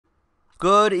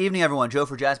Good evening, everyone. Joe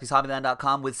for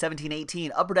JaspysHobbyland.com with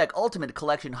 1718 Upper Deck Ultimate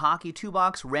Collection Hockey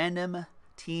 2-box random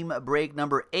team break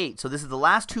number 8. So this is the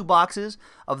last 2 boxes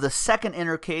of the second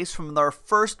inner case from our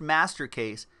first master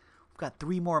case. We've got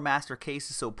 3 more master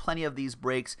cases, so plenty of these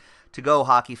breaks to go,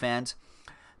 hockey fans.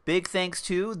 Big thanks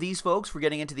to these folks for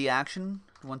getting into the action.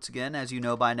 Once again, as you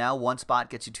know by now, 1 spot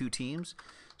gets you 2 teams.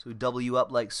 So we double you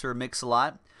up like Sir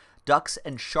Mix-a-Lot. Ducks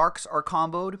and Sharks are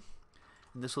comboed.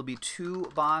 And this will be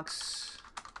 2-box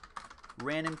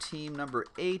random team number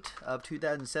 8 of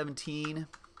 2017-18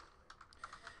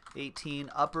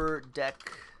 Upper Deck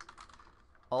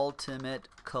Ultimate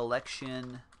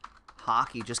Collection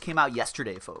Hockey. Just came out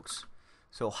yesterday, folks.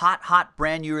 So hot,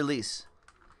 brand new release.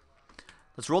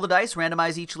 Let's roll the dice,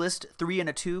 randomize each list 3 and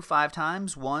a 2 5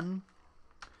 times. 1,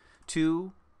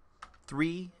 2,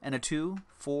 3 and a 2,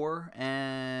 4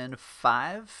 and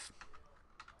 5.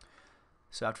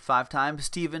 So after 5 times,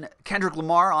 Kendrick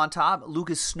Lamar on top,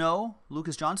 Lucas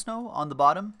Jon Snow on the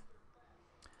bottom.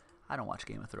 I don't watch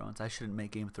Game of Thrones. I shouldn't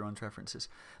make Game of Thrones references.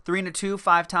 3 and a 2,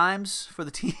 5 times for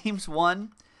the teams.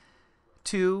 1,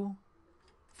 2,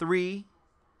 3,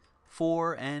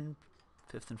 4, and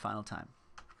 5th and final time.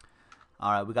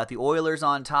 All right, we got the Oilers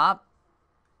on top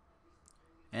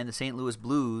and the St. Louis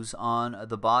Blues on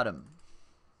the bottom.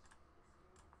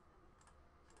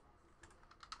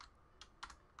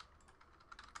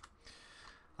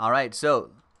 All right,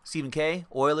 so Stephen K,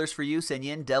 Oilers for you,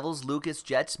 Senyin, Devils, Lucas,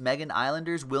 Jets, Megan,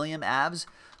 Islanders, William, Avs,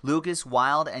 Lucas,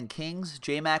 Wild, and Kings,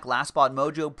 J-Mac, Last Spot,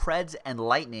 Mojo, Preds, and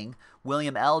Lightning,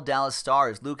 William L, Dallas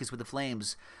Stars, Lucas with the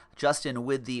Flames, Justin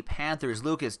with the Panthers,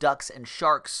 Lucas, Ducks, and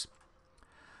Sharks,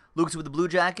 Lucas with the Blue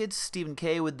Jackets, Stephen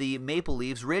K with the Maple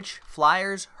Leafs, Rich,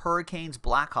 Flyers, Hurricanes,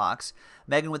 Blackhawks,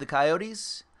 Megan with the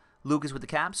Coyotes, Lucas with the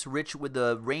Caps, Rich with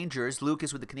the Rangers,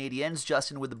 Lucas with the Canadiens,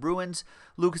 Justin with the Bruins,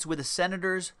 Lucas with the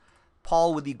Senators,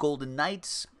 Paul with the Golden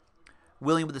Knights,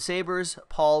 William with the Sabres,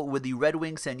 Paul with the Red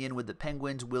Wings, Senyin with the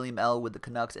Penguins, William L with the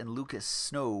Canucks, and Lucas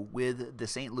Snow with the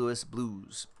St. Louis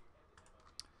Blues.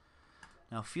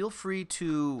 Now feel free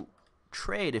to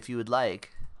trade if you would like.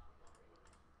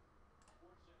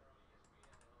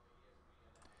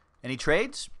 Any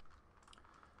trades?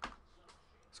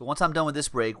 So once I'm done with this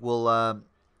break, we'll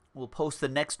post the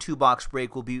next 2-box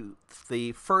break. Will be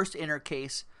the first inner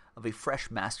case of a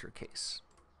fresh master case.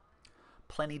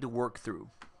 Plenty to work through.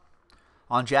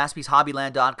 On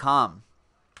JaspysHobbyland.com.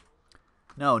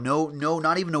 No,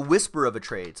 not even a whisper of a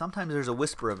trade. Sometimes there's a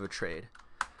whisper of a trade.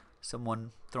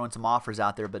 Someone throwing some offers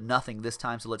out there, but nothing this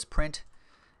time. So let's print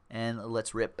and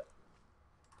let's rip.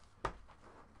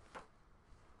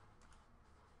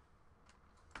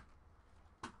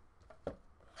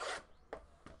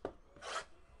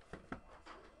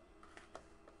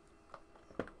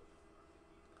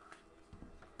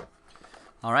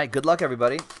 All right, good luck,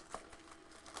 everybody.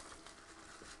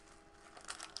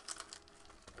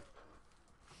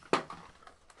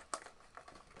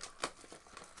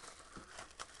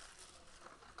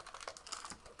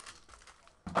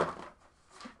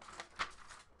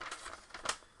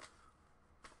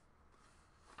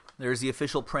 There's the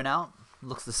official printout.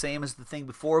 Looks the same as the thing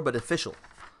before, but official.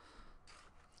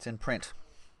 It's in print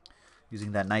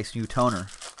using that nice new toner.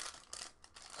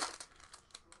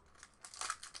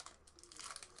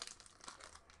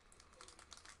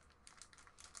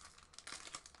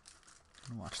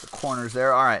 Watch the corners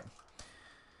there. All right.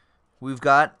 We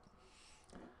got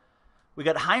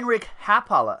Heinrich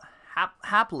Hapla.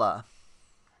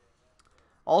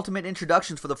 Ultimate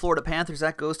introductions for the Florida Panthers.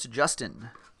 That goes to Justin.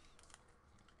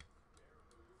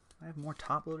 Do I have more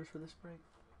top loaders for this break?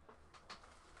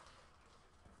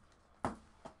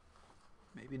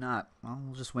 Maybe not. Well,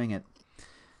 we'll just wing it.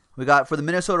 We got for the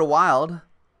Minnesota Wild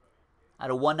out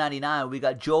of 199, we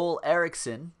got Joel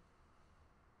Eriksson.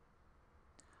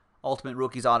 Ultimate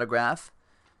Rookies autograph.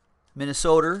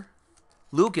 Minnesota,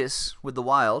 Lucas with the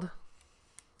Wild.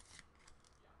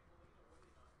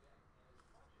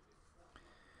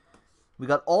 We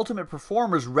got Ultimate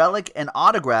Performers relic and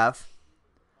autograph.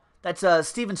 That's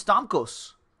Steven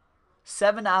Stamkos.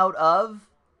 7 out of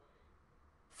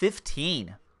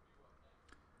 15.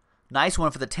 Nice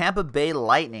one for the Tampa Bay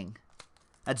Lightning.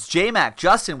 That's J-Mac,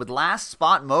 Justin with Last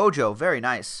Spot Mojo. Very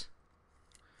nice.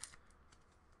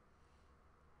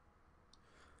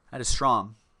 That is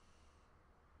strong.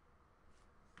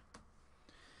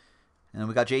 And then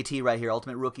we got JT right here.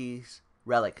 Ultimate Rookies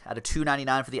relic out of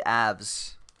 299 for the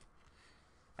Avs.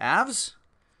 Avs?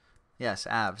 Yes,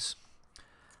 Avs.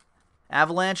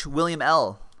 Avalanche, William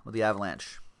L with the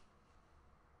Avalanche.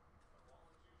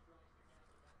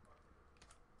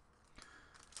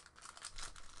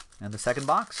 And the second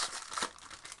box.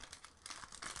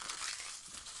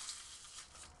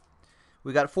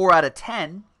 We got 4 out of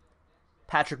 10.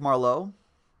 Patrick Marleau.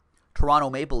 Toronto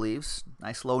Maple Leafs.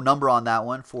 Nice low number on that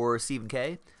one for Stephen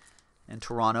K. And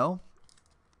Toronto.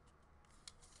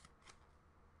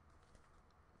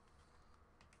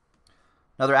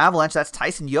 Another Avalanche. That's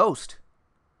Tyson Yost.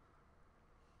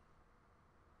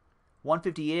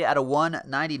 158 out of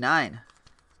 199.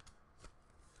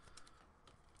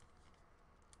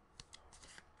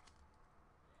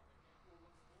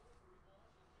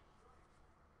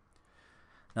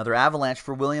 Another Avalanche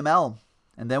for William L.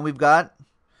 And then we've got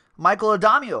Michael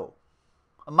Amadio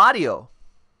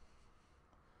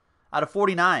out of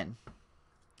 49.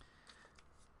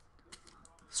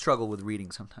 Struggle with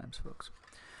reading sometimes, folks.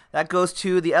 That goes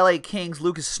to the LA Kings,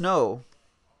 Lucas Snow.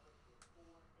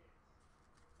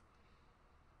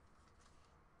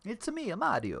 It's a me,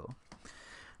 Amadio.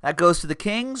 That goes to the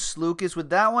Kings, Lucas with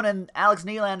that one. And Alex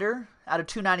Nylander out of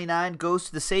 299 goes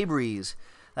to the Sabres.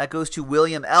 That goes to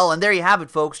William L. And there you have it,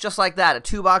 folks. Just like that, a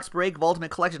 2-box break of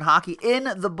Ultimate Collection Hockey in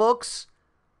the books.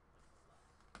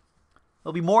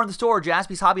 There'll be more in the store,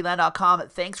 JaspysHobbyland.com.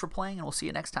 Thanks for playing, and we'll see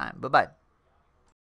you next time. Bye-bye.